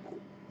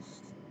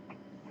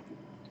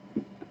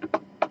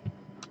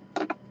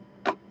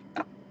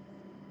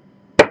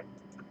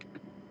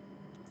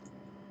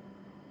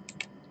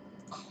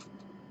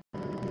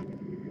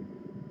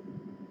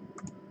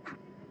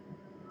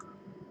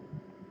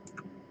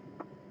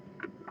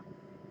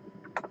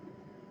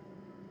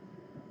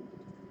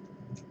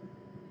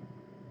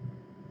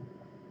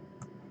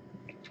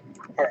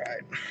 All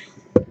right.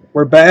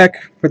 We're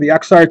back for the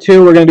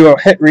XR2. We're going to do a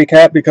hit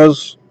recap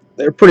because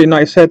they're pretty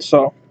nice hits,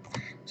 so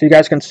you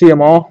guys can see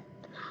them all.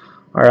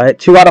 All right.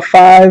 2 out of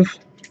 5.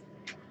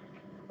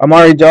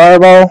 Amari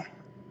Darbo.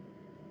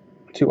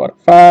 2 out of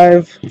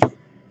 5.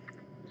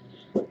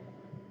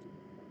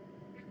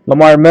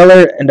 Lamar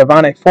Miller and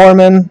Devontae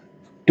Foreman,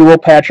 dual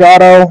patch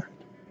auto,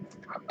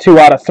 2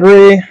 out of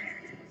 3,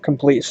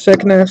 complete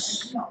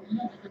sickness.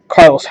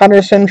 Carlos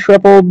Henderson,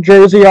 triple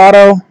jersey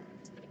auto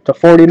to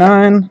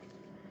 49.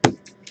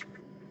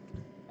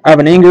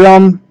 Evan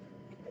Ingram,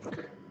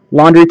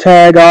 laundry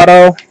tag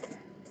auto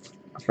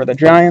for the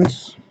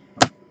Giants.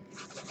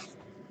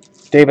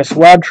 Davis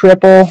Webb,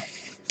 triple.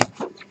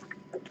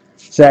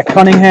 Zach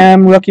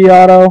Cunningham, rookie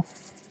auto.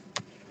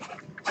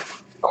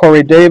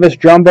 Corey Davis,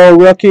 jumbo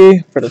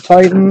rookie for the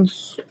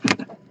Titans.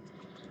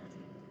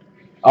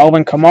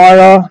 Alvin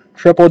Kamara,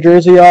 triple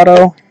jersey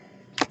auto.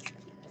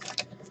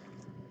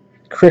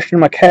 Christian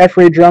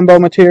McCaffrey, jumbo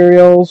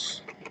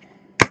materials.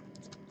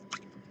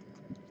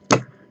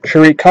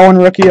 Sharik Cohen,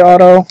 rookie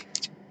auto.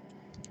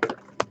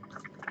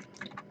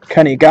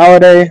 Kenny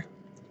Galladay,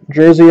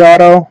 jersey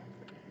auto.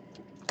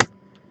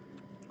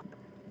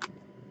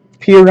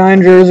 P.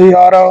 Ryan, jersey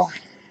auto.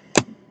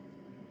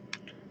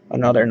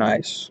 Another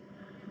nice.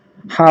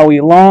 Howie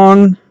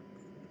Long,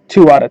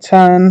 2 out of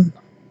 10.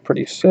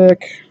 Pretty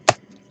sick.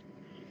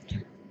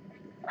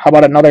 How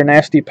about another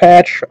nasty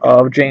patch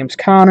of James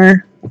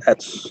Conner?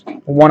 That's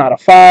 1 out of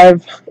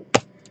 5.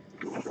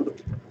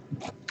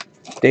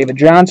 David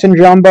Johnson,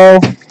 jumbo.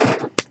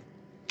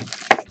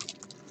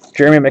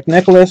 Jeremy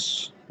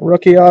McNicholas,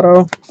 rookie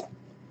auto.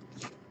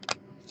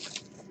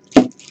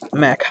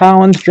 Matt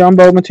Collins,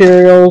 jumbo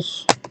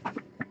materials.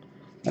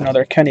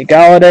 Another Kenny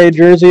Galladay,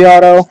 jersey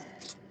auto.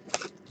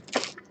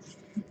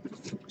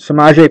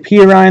 Samaje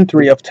Perine,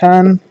 3 of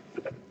 10.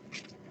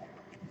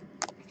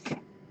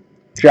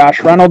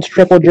 Josh Reynolds,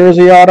 triple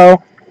jersey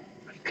auto.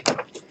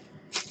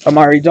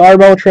 Amari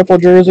Darbo, triple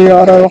jersey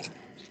auto.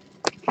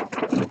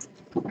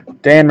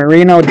 Dan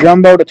Marino,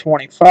 jumbo to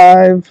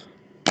 25.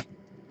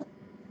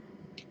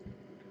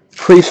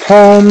 Priest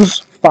Holmes,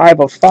 5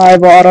 of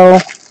 5 auto.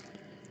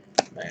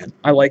 Man,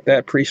 I like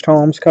that Priest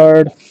Holmes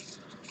card.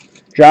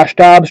 Josh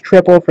Dobbs,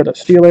 triple for the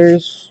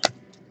Steelers.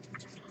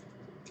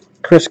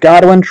 Chris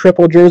Godwin,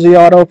 triple jersey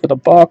auto for the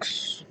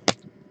Bucks.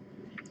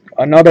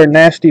 Another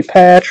nasty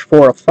patch,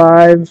 4 of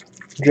 5.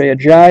 Jay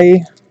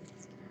Ajayi.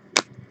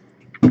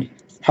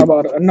 How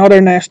about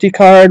another nasty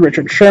card?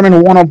 Richard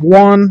Sherman, 1 of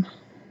 1.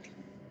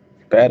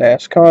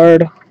 Badass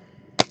card.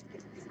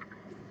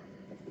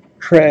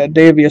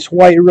 Davius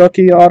White,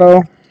 rookie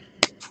auto.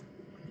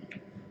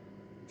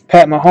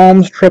 Pat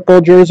Mahomes, triple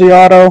jersey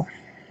auto.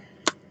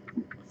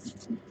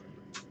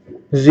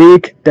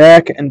 Zeke,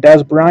 Dak, and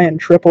Dez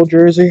Bryant, triple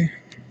jersey.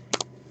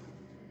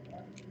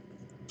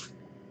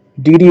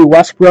 D.D.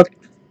 Westbrook,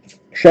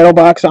 shadow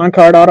box on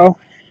card auto.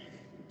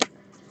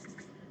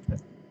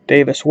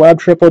 Davis Webb,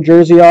 triple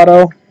jersey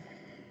auto.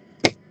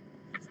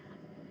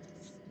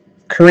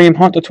 Kareem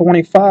Hunt to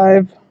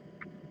 25,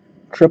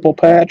 triple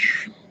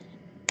patch.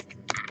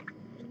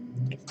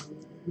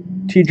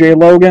 TJ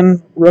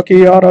Logan,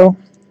 rookie auto.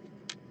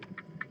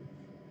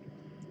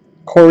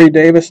 Corey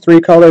Davis,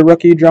 3-color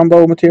rookie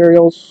jumbo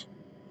materials,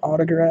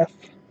 autograph.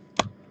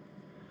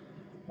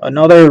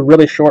 Another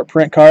really short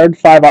print card,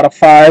 5 out of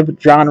 5,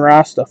 John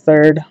Ross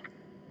III.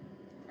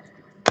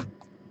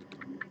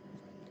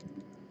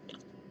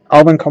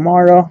 Alvin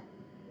Kamara,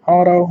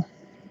 auto.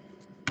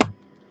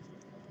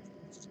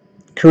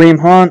 Kareem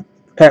Hunt,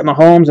 Pat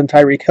Mahomes, and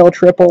Tyreek Hill,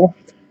 triple.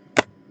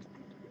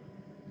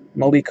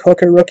 Malik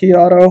Hooker, rookie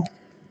auto.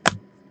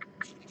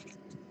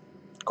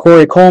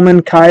 Corey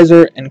Coleman,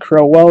 Kaiser, and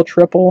Crowell,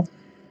 triple.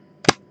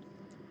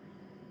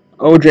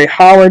 O.J.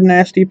 Howard,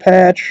 nasty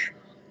patch.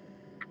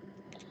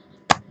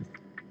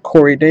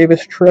 Corey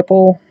Davis,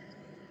 triple.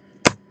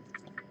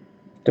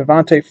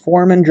 Devontae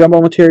Foreman,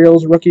 jumbo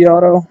materials, rookie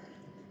auto.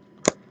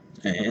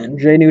 And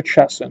J. New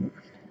Chesson.